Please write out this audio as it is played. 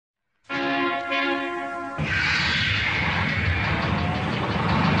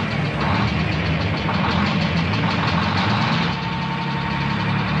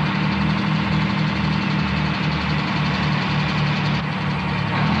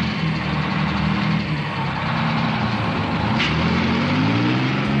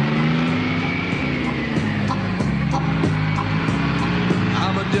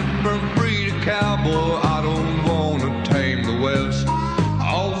cowboy, I don't wanna tame the West.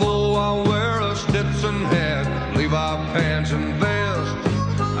 Although I wear a Stetson hat, Levi pants and vest,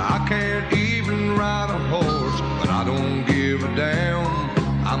 I can't even ride a horse, but I don't give a damn.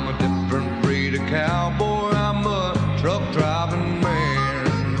 I'm a different breed of cowboy, I'm a truck driving man.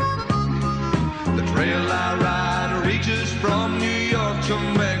 The trail I ride reaches from New York to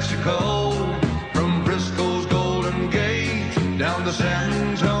Mexico, from Frisco's Golden Gate down to San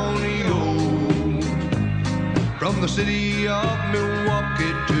Antonio, from the city of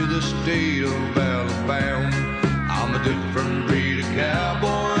Milwaukee to the state of Alabama. I'm a different breed of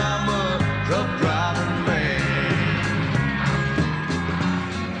cowboy, I'm a truck driving man.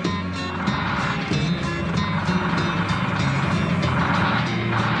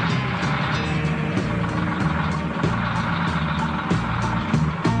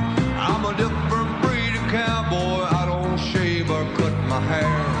 I'm a different breed of cowboy, I don't shave or cut my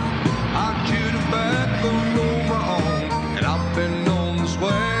hair. I chew tobacco, roll my own, and I've been known to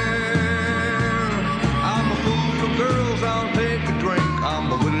swear. I'm a fool for girls, I'll take a drink, I'm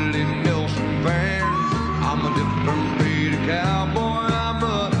a Willie Nelson fan. I'm a different breed of cowboy, I'm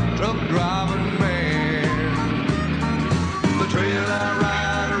a truck driving man. The trail I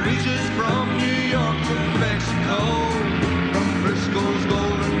ride reaches from New York to Mexico, from Frisco's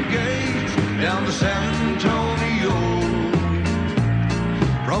Golden Gate down to San Antonio,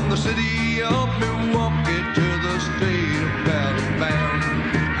 from the city of Milwaukee to the state of Alabama.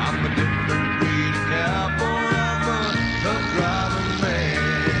 I'm a different breed of cowboy, I'm a truck driving man.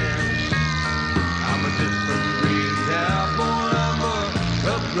 I'm a different breed of cowboy, I'm a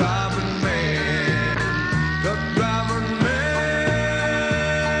truck driving man. Truck driving man.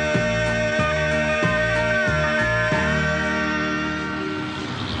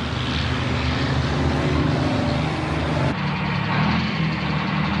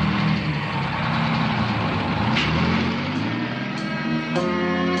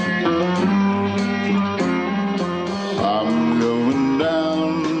 I'm going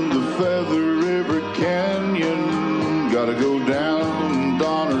down the Feather River Canyon. Gotta go down,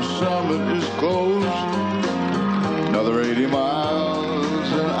 Donner Summit is closed. Another 80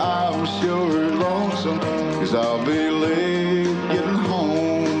 miles and I'm sure lonesome, 'cause I'll be late getting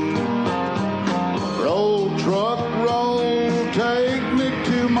home. Roll, truck, roll, take me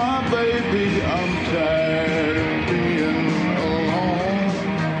to my baby. I'm tired of being alone.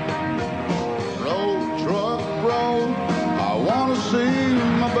 Roll, truck, roll, I wanna see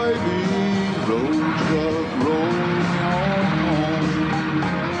my baby. Roll, truck, roll me on home.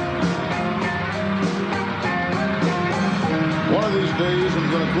 One of these days I'm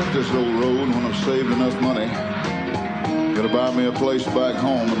gonna quit this old road when I've saved enough money. Gonna buy me a place back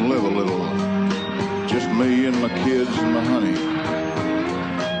home and live a little. Just me and my kids and my honey.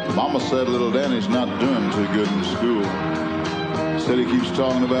 Mama said little Danny's not doing too good in school. Said he keeps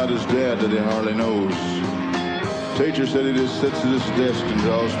talking about his dad that he hardly knows. Teacher said he just sits at his desk and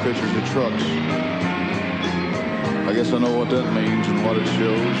draws pictures of trucks. I guess I know what that means and what it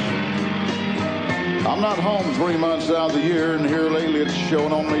shows. I'm not home 3 months out of the year, and here lately it's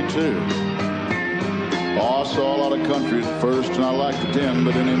showing on me too. Oh, I saw a lot of country at first, and I liked it then,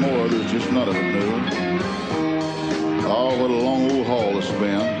 but anymore there's just none of it new. Oh, what a long old haul it's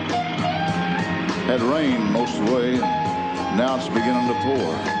been. Had rain most of the way, now it's beginning to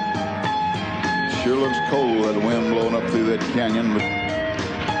pour. Sure looks cold, that wind blowing up through that canyon, but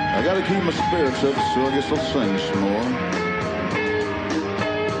I gotta keep my spirits up, so I guess I'll sing some more.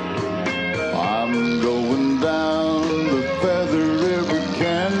 I'm going down the Feather River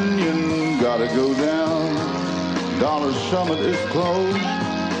Canyon, gotta go down, Donner Summit is closed.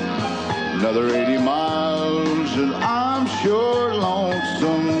 Another 80 miles and I'm sure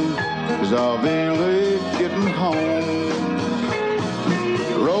lonesome, 'cause I'll be late getting home.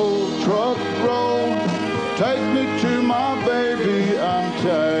 Roll, truck, roll, take me to my baby, I'm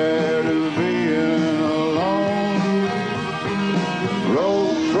tired